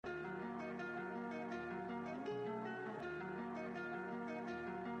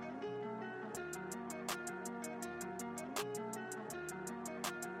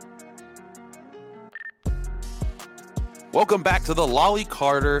Welcome back to the Lolly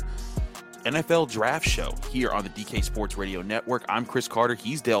Carter NFL Draft Show here on the DK Sports Radio Network. I'm Chris Carter.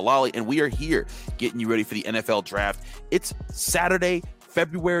 He's Dale Lolly, and we are here getting you ready for the NFL Draft. It's Saturday,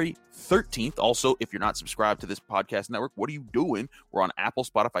 February 13th. Also, if you're not subscribed to this podcast network, what are you doing? We're on Apple,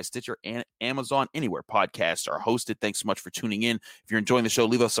 Spotify, Stitcher, and Amazon, anywhere podcasts are hosted. Thanks so much for tuning in. If you're enjoying the show,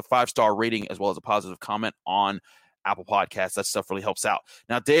 leave us a 5-star rating as well as a positive comment on Apple Podcasts. That stuff really helps out.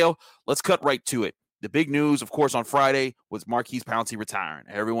 Now, Dale, let's cut right to it. The big news, of course, on Friday was Maurkice Pouncey retiring.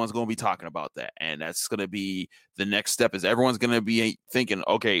 Everyone's going to be talking about that, and that's going to be the next step. Is everyone's going to be thinking,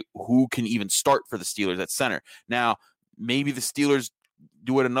 okay, who can even start for the Steelers at center? Now, maybe the Steelers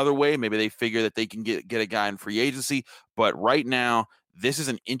do it another way. Maybe they figure that they can get a guy in free agency. But right now, this is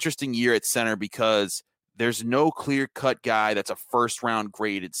an interesting year at center because there's no clear-cut guy that's a first-round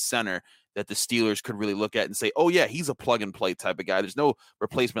graded center that the Steelers could really look at and say, oh, yeah, he's a plug-and-play type of guy. There's no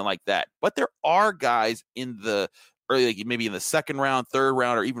replacement like that. But there are guys in the early, maybe in the second round, third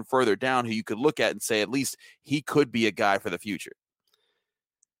round, or even further down who you could look at and say at least he could be a guy for the future.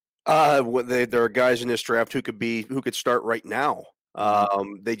 There are guys in this draft who could start right now.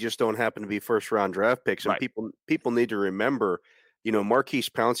 They just don't happen to be first-round draft picks. And right. people need to remember, Maurkice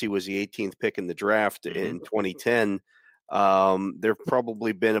Pouncey was the 18th pick in the draft in 2010. There've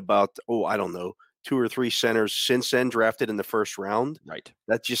probably been about, 2 or 3 centers since then drafted in the first round. Right.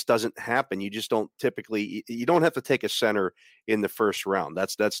 That just doesn't happen. You just don't you don't have to take a center in the first round.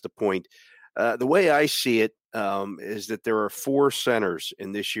 That's the point. The way I see it is that there are 4 centers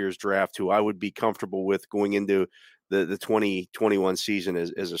in this year's draft who I would be comfortable with going into the 2021 season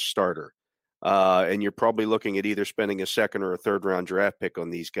as a starter. And you're probably looking at either spending a second or a third round draft pick on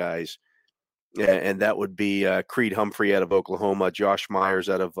these guys. And that would be Creed Humphrey out of Oklahoma, Josh Myers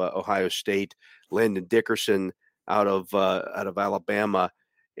out of Ohio State, Landon Dickerson out of Alabama,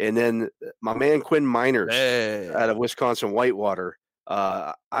 and then my man Quinn Miners out of Wisconsin Whitewater.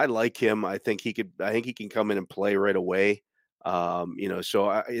 I like him. I think he can come in and play right away.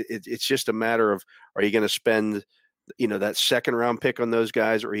 So it's just a matter of, are you going to spend that second round pick on those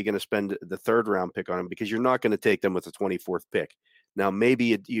guys, or are you going to spend the third round pick on them? Because you're not going to take them with the 24th pick. Now,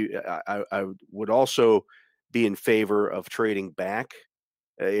 maybe I would also be in favor of trading back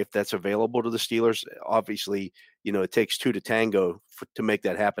if that's available to the Steelers. Obviously, it takes 2 to tango to make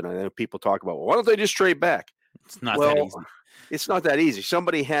that happen. I know people talk about, well, why don't they just trade back? It's not that easy. It's not that easy.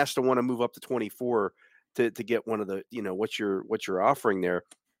 Somebody has to want to move up to 24 to get one of the, what you're offering there.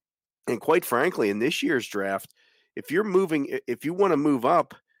 And quite frankly, in this year's draft, if you want to move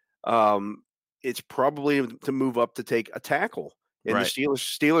up, it's probably to move up to take a tackle. And right. The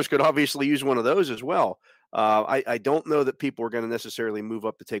Steelers could obviously use one of those as well. I don't know that people are going to necessarily move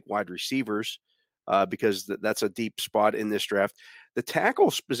up to take wide receivers because that's a deep spot in this draft. The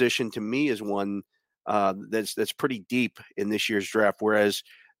tackles position to me is one that's pretty deep in this year's draft, whereas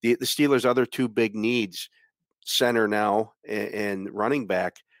the Steelers' other 2 big needs, center now and running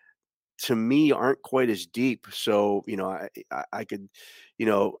back, to me aren't quite as deep. So, I could,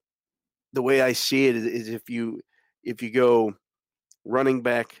 the way I see it is if you go running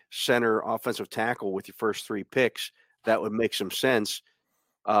back, center, offensive tackle with your first 3 picks, that would make some sense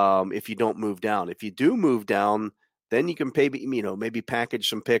if you don't move down. If you do move down, then you can maybe package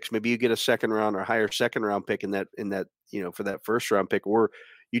some picks. Maybe you get a second round or higher second round pick in that for that first round pick, or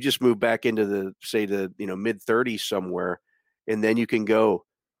you just move back into the mid 30s somewhere, and then you can go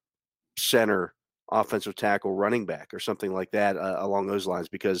center, offensive tackle, running back, or something like that along those lines,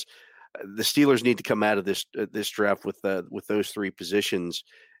 because the Steelers need to come out of this draft with those 3 positions.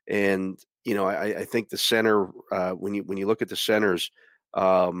 And I think the center, when you look at the centers,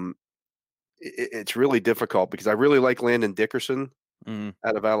 it's really difficult because I really like Landon Dickerson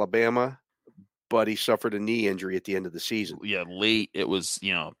out of Alabama, but he suffered a knee injury at the end of the season. Yeah, late. It was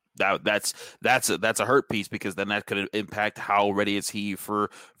that's a hurt piece, because then that could impact how ready is he for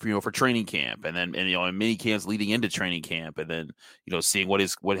training camp, and then in mini camps leading into training camp, and then seeing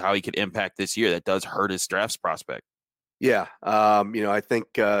how he could impact this year. That does hurt his draft prospect. Yeah, I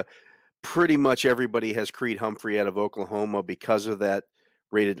think pretty much everybody has Creed Humphrey out of Oklahoma because of that,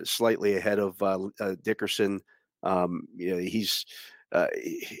 rated slightly ahead of Dickerson. He's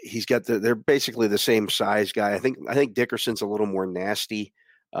got they're basically the same size guy. I think Dickerson's a little more nasty.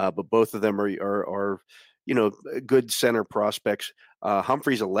 But both of them are good center prospects.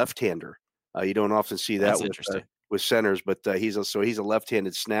 Humphrey's a left-hander. You don't often see that with centers, but he's a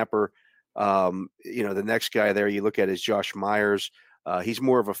left-handed snapper. The next guy there you look at is Josh Myers. He's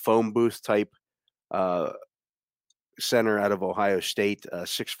more of a phone booth type center out of Ohio State,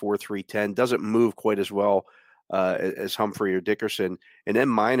 6'4", 310. Doesn't move quite as well as Humphrey or Dickerson. And then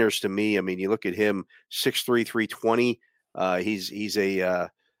Miners, to me, I mean, you look at him, 6'3", 320. He's a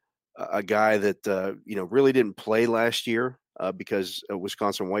guy that really didn't play last year because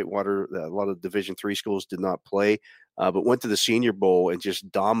Wisconsin Whitewater, a lot of Division III schools did not play, but went to the Senior Bowl and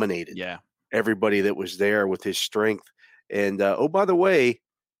just dominated Yeah. everybody that was there with his strength. And oh, by the way,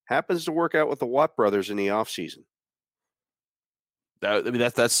 happens to work out with the Watt brothers in the offseason.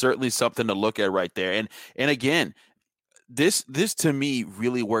 That's certainly something to look at right there. And again, this to me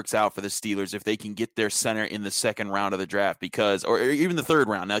really works out for the Steelers if they can get their center in the second round of the draft, because, or even the third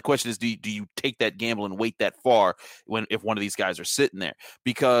round. Now the question is, do you take that gamble and wait that far if one of these guys are sitting there?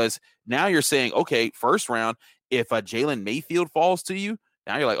 Because now you're saying, okay, first round, if a Jalen Mayfield falls to you,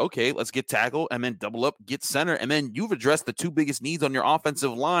 now you're like, okay, let's get tackle and then double up, get center, and then you've addressed the two biggest needs on your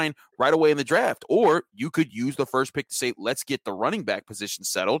offensive line right away in the draft. Or you could use the first pick to say, let's get the running back position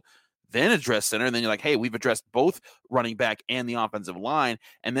settled, then address center, and then you're like, hey, we've addressed both running back and the offensive line,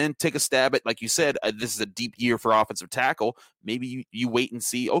 and then take a stab at, like you said, this is a deep year for offensive tackle. Maybe you wait and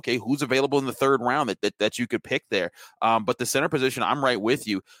see, okay, who's available in the third round that you could pick there. But the center position, I'm right with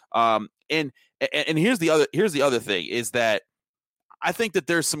you. And here's the other thing is that I think that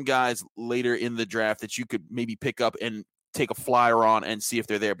there's some guys later in the draft that you could maybe pick up and take a flyer on and see if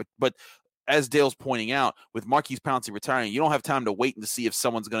they're there. But as Dale's pointing out, with Maurkice Pouncey retiring, you don't have time to wait and to see if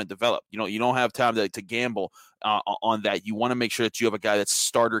someone's going to develop. You don't have time to gamble on that. You want to make sure that you have a guy that's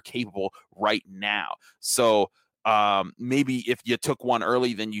starter capable right now. So maybe if you took one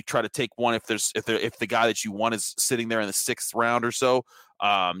early, then you try to take one if the guy that you want is sitting there in the sixth round or so.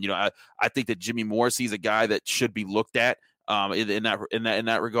 I think that Jimmy Morrissey is a guy that should be looked at. In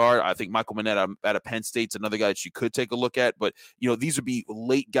that regard, I think Michael Manette out of Penn State's another guy that you could take a look at. But these would be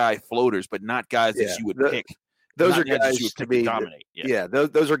late guy floaters, but not guys that you would pick. Those are guys you would pick to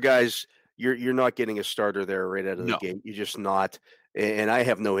dominate. Those are guys you're not getting a starter there right out of the gate. You're just not. And I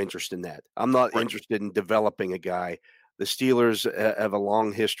have no interest in that. I'm not interested in developing a guy. The Steelers have a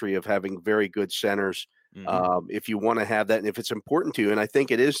long history of having very good centers. Mm-hmm. If you want to have that, and if it's important to you, and I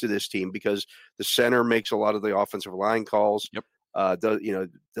think it is to this team, because the center makes a lot of the offensive line calls. Yep.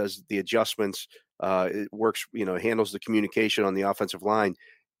 Does the adjustments. It works. Handles the communication on the offensive line.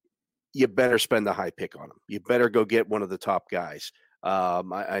 You better spend a high pick on them. You better go get one of the top guys.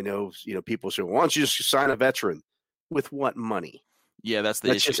 I know. People say, "Why don't you just sign a veteran?" With what money? Yeah, that's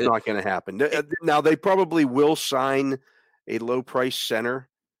issue. Just not going to happen. Now they probably will sign a low price center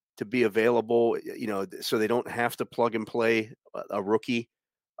to be available, so they don't have to plug and play a rookie.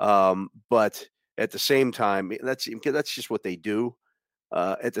 But at the same time, that's just what they do.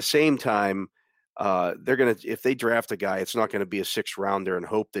 At the same time, they're going to, if they draft a guy, it's not going to be a 6th rounder and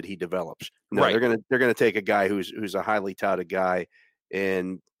hope that he develops. No, right. They're going to take a guy who's a highly touted guy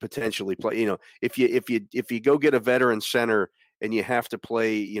and potentially play. If you go get a veteran center and you have to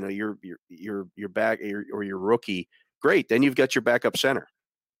play, your back or your rookie, great. Then you've got your backup center.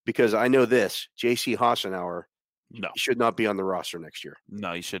 Because I know this, J.C. Hassenauer should not be on the roster next year.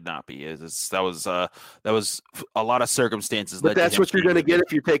 No, he should not be. That was a lot of circumstances. But that's what you're going to get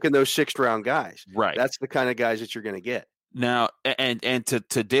if you're taking those 6th round guys. Right. That's the kind of guys that you're going to get. Now, and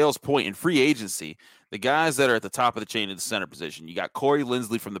to Dale's point, in free agency, the guys that are at the top of the chain in the center position, you got Corey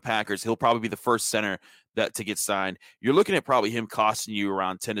Linsley from the Packers. He'll probably be the first center to get signed. You're looking at probably him costing you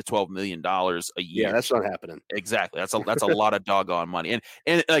around $10 to $12 million a year. Yeah, that's not happening. Exactly. That's a lot of doggone money.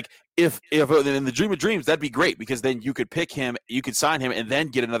 And like if in the dream of dreams, that'd be great, because then you could pick him, you could sign him, and then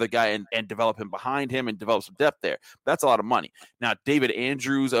get another guy and develop him behind him and develop some depth there. That's a lot of money. Now, David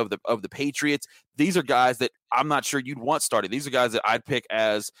Andrews of the Patriots, these are guys that I'm not sure you'd want started. These are guys that I'd pick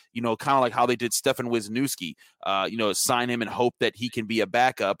as, kind of like how they did Stefan Wisniewski, sign him and hope that he can be a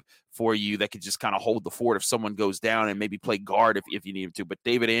backup for you that could just kind of hold the fort if someone goes down, and maybe play guard if you need him to. But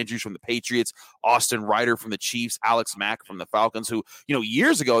David Andrews from the Patriots, Austin Ryder from the Chiefs, Alex Mack from the Falcons, who,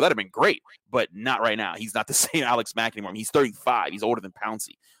 years ago, that'd have been great, but not right now. He's not the same Alex Mack anymore. He's 35. He's older than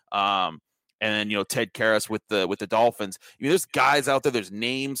Pouncey. And then, Ted Karras with the Dolphins. There's guys out there, there's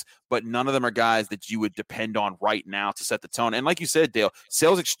names, but none of them are guys that you would depend on right now to set the tone. And like you said, Dale,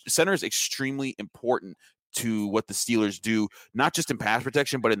 center is extremely important to what the Steelers do, not just in pass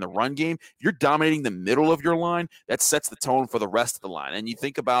protection, but in the run game. If you're dominating the middle of your line, that sets the tone for the rest of the line. And you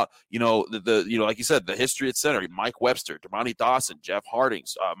think about, like you said, the history at center, Mike Webster, Dermontti Dawson, Jeff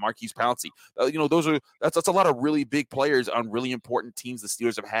Hardings, Maurkice Pouncey. That's a lot of really big players on really important teams the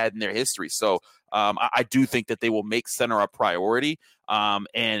Steelers have had in their history. So I do think that they will make center a priority.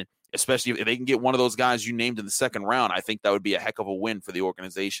 And especially if they can get one of those guys you named in the 2nd round, I think that would be a heck of a win for the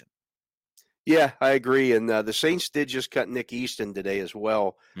organization. Yeah, I agree. And the Saints did just cut Nick Easton today as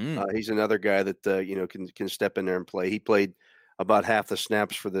well. He's another guy that can step in there and play. He played about half the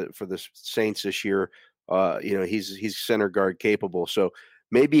snaps for the Saints this year. He's center guard capable. So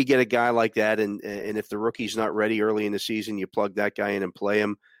maybe you get a guy like that, and if the rookie's not ready early in the season, you plug that guy in and play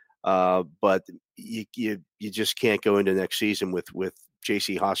him. But you just can't go into next season with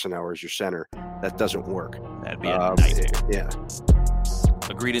J.C. Hassenauer as your center. That doesn't work. That'd be a nightmare. Yeah.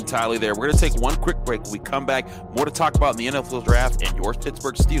 Agreed entirely there. We're going to take one quick break. When we come back, more to talk about in the NFL draft and your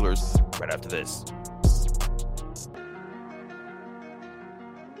Pittsburgh Steelers right after this.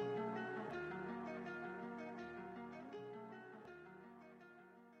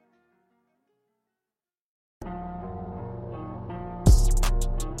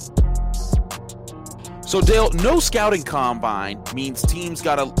 So Dale, no scouting combine means teams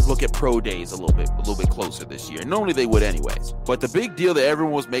got to look at pro days a little bit closer this year. Normally they would anyways. But the big deal that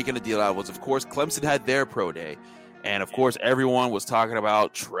everyone was making a deal out of was, of course, Clemson had their pro day. And, of course, everyone was talking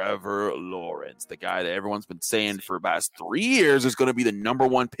about Trevor Lawrence, the guy that everyone's been saying for about 3 years is going to be the number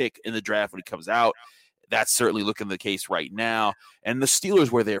one pick in the draft when he comes out. That's certainly looking the case right now. And the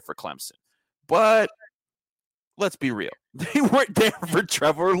Steelers were there for Clemson. But let's be real. They weren't there for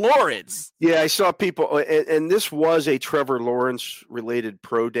Trevor Lawrence. Yeah, I saw people, and this was a Trevor Lawrence-related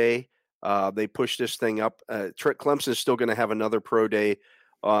pro day. They pushed this thing up. Clemson is still going to have another pro day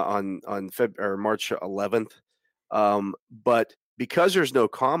on March 11th. But because there's no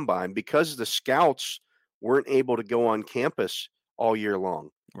combine, because the scouts weren't able to go on campus all year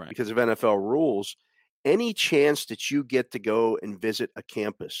long because of NFL rules, any chance that you get to go and visit a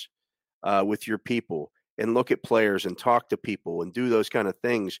campus with your people and look at players and talk to people and do those kind of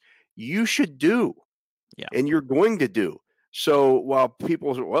things, you should do. Yeah. And you're going to do. So while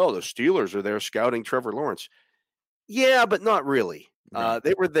people say, well, the Steelers are there scouting Trevor Lawrence. Yeah, but not really. Right.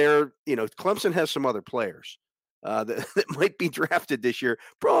 They were there. Clemson has some other players that might be drafted this year,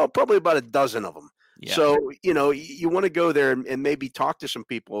 probably about a dozen of them. Yeah. So, you want to go there and maybe talk to some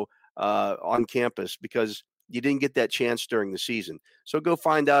people on campus because you didn't get that chance during the season. So go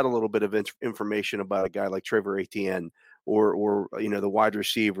find out a little bit of information about a guy like Trevor Etienne or the wide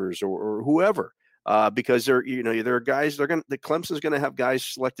receivers or whoever, because there are guys the Clemson's going to have guys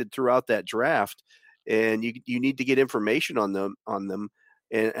selected throughout that draft, and you need to get information on them.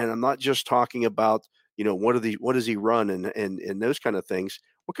 And I'm not just talking about, what does he run and those kind of things.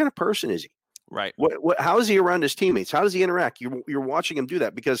 What kind of person is he? Right. How is he around his teammates? How does he interact? You're watching him do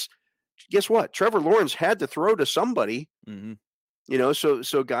that because guess what? Trevor Lawrence had to throw to somebody,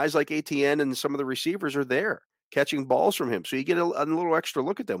 so guys like ATN and some of the receivers are there catching balls from him. So you get a little extra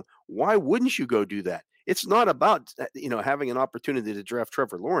look at them. Why wouldn't you go do that? It's not about, having an opportunity to draft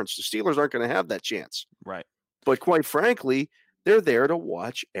Trevor Lawrence. The Steelers aren't going to have that chance. Right. But quite frankly, they're there to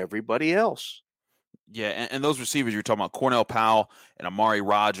watch everybody else. Yeah, and those receivers you're talking about, Cornell Powell and Amari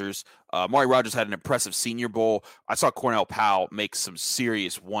Rodgers. Amari Rodgers had an impressive Senior Bowl. I saw Cornell Powell make some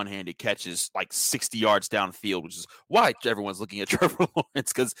serious one-handed catches, like 60 yards downfield, which is why everyone's looking at Trevor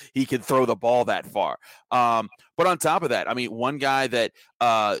Lawrence, because he can throw the ball that far. But on top of that, I mean, one guy that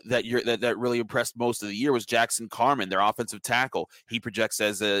really impressed most of the year was Jackson Carman, their offensive tackle. He projects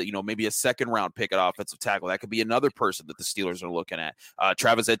as maybe a second-round pick at offensive tackle. That could be another person that the Steelers are looking at.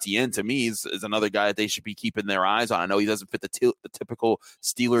 Travis Etienne, to me, is another guy that they should be keeping their eyes on. I know he doesn't fit the typical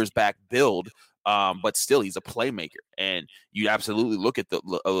Steelers back build, but still he's a playmaker, and you absolutely look at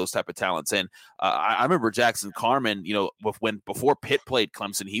those type of talents. And I remember Jackson Carman, before Pitt played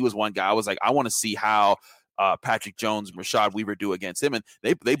Clemson, he was one guy I was like, I want to see how Patrick Jones and Rashad Weaver do against him, and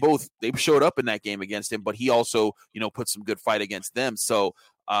they both showed up in that game against him, but he also put some good fight against them. So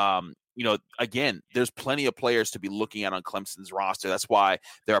again, there's plenty of players to be looking at on Clemson's roster. That's why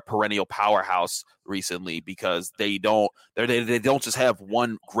they're a perennial powerhouse recently, because they don't just have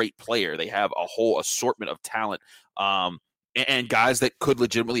one great player. They have a whole assortment of talent. And guys that could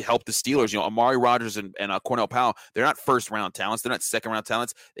legitimately help the Steelers. Amari Rodgers and Cornell Powell, they're not first-round talents. They're not second-round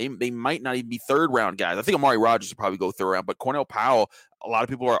talents. They might not even be third-round guys. I think Amari Rodgers will probably go third round, but Cornell Powell, a lot of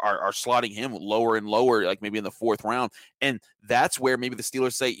people are slotting him lower and lower, like maybe in the fourth round. And that's where maybe the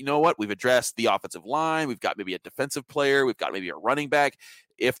Steelers say, you know what, we've addressed the offensive line. We've got maybe a defensive player. We've got maybe a running back.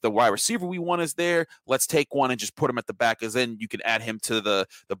 If the wide receiver we want is there, let's take one and just put him at the back, because then you can add him to the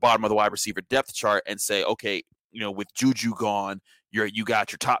bottom of the wide receiver depth chart and say, okay, with Juju gone, you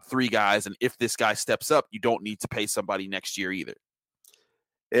got your top three guys, and if this guy steps up, you don't need to pay somebody next year either.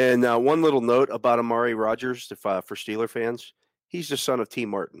 And one little note about Amari Rodgers, for Steeler fans, he's the son of T.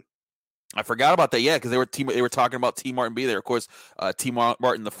 Martin. I forgot about that, yeah, because they were talking about T. Martin be there. Of course, T.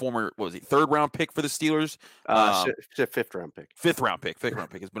 Martin, the former, what was he, third-round pick for the Steelers? Fifth-round pick. Fifth-round pick.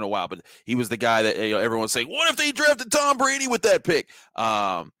 It's been a while, but he was the guy that everyone's saying, what if they drafted Tom Brady with that pick?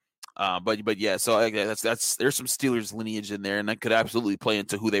 But yeah, so that's there's some Steelers lineage in there, and that could absolutely play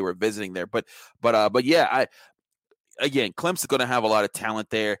into who they were visiting there. But yeah, again, Clemson's going to have a lot of talent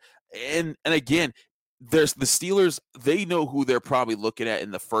there, and again, there's the Steelers. They know who they're probably looking at in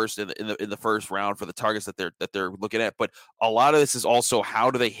the first in the first round for the targets that they're looking at. But a lot of this is also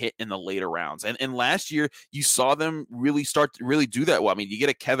how do they hit in the later rounds. And last year you saw them really start to really do that well. I mean, you get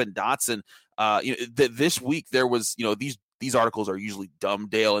a Kevin Dotson. This week there was these articles are usually dumb,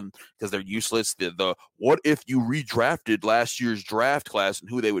 Dale, and because they're useless. The what if you redrafted last year's draft class and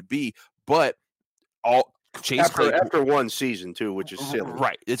who they would be, but all. After one season too, which is silly,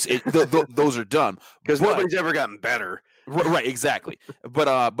 right? Those are dumb because nobody's ever gotten better, right? Exactly.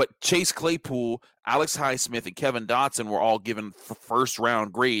 But Chase Claypool, Alex Highsmith, and Kevin Dotson were all given first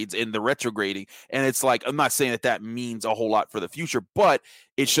round grades in the retrograding, and it's like I'm not saying that means a whole lot for the future, but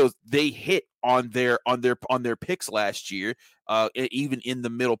it shows they hit on their picks last year, even in the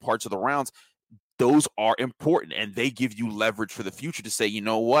middle parts of the rounds. Those are important, and they give you leverage for the future to say, you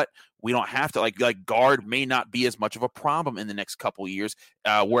know what, we don't have to like guard may not be as much of a problem in the next couple of years.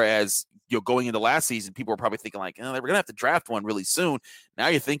 Whereas going into last season, people were probably thinking like, we're gonna have to draft one really soon. Now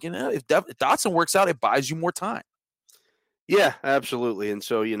you're thinking if Dotson works out, it buys you more time. Yeah, absolutely. And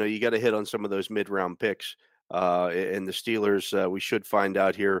so you got to hit on some of those mid-round picks. And the Steelers, we should find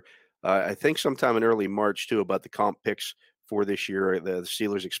out here. I think sometime in early March too about the comp picks for this year. The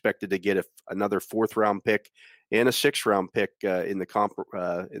Steelers expected to get another 4th round pick and a 6th round pick in the comp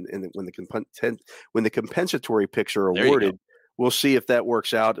when the compensatory picks are awarded. We'll see if that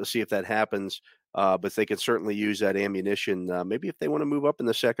works out. We'll see if that happens. But they can certainly use that ammunition. Maybe if they want to move up in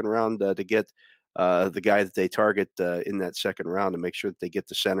the 2nd round to get the guy that they target in that 2nd round to make sure that they get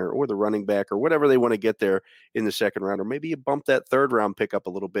the center or the running back or whatever they want to get there in the 2nd round. Or maybe you bump that 3rd round pick up a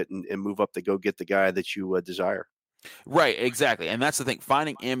little bit and move up to go get the guy that you desire. Right, exactly, and that's the thing.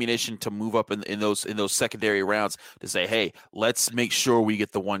 Finding ammunition to move up in those secondary rounds to say, hey, let's make sure we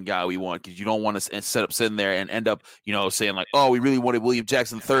get the one guy we want, because you don't want to sitting there and end up saying like, oh, we really wanted William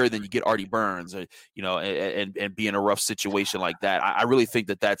Jackson III, then you get Artie Burns, or, and be in a rough situation like that. I really think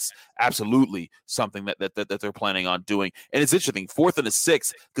that that's absolutely something that they're planning on doing, and it's interesting 4th and a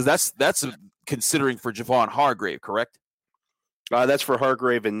 6th because that's considering for Javon Hargrave, correct? That's for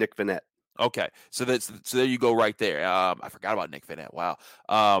Hargrave and Nick Vannett. Okay, so there you go right there. I forgot about Nick Vannett. Wow.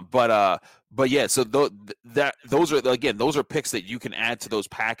 But yeah, so those are picks that you can add to those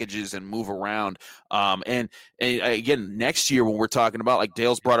packages and move around. And again, next year when we're talking about, like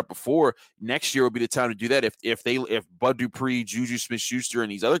Dale's brought up before, next year will be the time to do that. If Bud Dupree, Juju Smith-Schuster,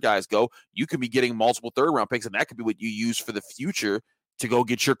 and these other guys go, you could be getting multiple 3rd round picks, and that could be what you use for the future to go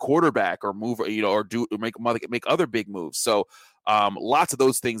get your quarterback or move, or make other big moves. So lots of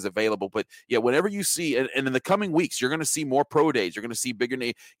those things available. But yeah, whenever you see, and in the coming weeks, you're going to see more pro days. You're going to see bigger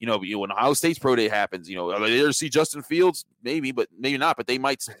name. When Ohio State's pro day happens, are they there to see Justin Fields? Maybe, but maybe not. But they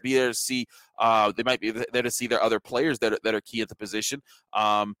might be there to see. They might be there to see their other players that are key at the position.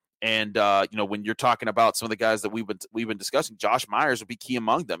 And when you're talking about some of the guys that we've been discussing, Josh Myers would be key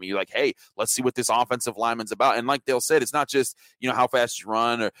among them. You're like, hey, let's see what this offensive lineman's about. And like Dale said, it's not just how fast you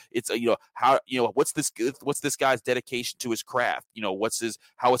run, or it's how what's this guy's dedication to his craft.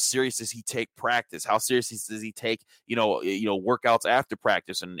 How serious does he take practice? How serious does he take workouts after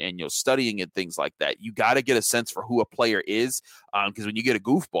practice and studying and things like that. You got to get a sense for who a player is, because when you get a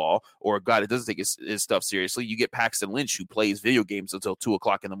goofball or a guy that doesn't take his stuff seriously, you get Paxton Lynch, who plays video games until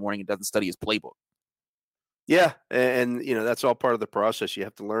 2:00 in the morning and doesn't study his playbook. Yeah, and that's all part of the process. You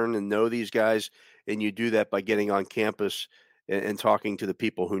have to learn and know these guys, and you do that by getting on campus and talking to the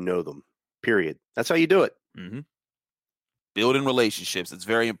people who know them. Period. That's how you do it. Mm-hmm. Building relationships. It's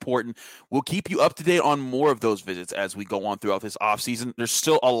very important. We'll keep you up to date on more of those visits as we go on throughout this offseason. There's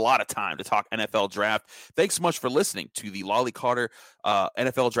still a lot of time to talk NFL draft. Thanks so much for listening to the Lolley Carter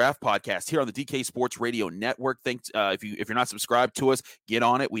NFL Draft Podcast here on the DK Sports Radio Network. Thanks. If you're not subscribed to us, get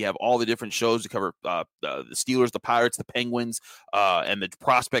on it. We have all the different shows to cover the Steelers, the Pirates, the Penguins, and the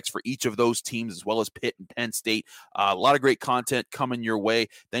prospects for each of those teams, as well as Pitt and Penn State. A lot of great content coming your way.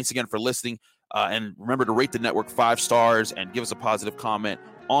 Thanks again for listening. And remember to rate the network 5 stars and give us a positive comment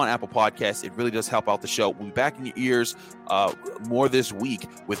on Apple Podcasts. It really does help out the show. We'll be back in your ears more this week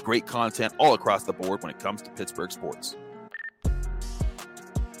with great content all across the board when it comes to Pittsburgh sports.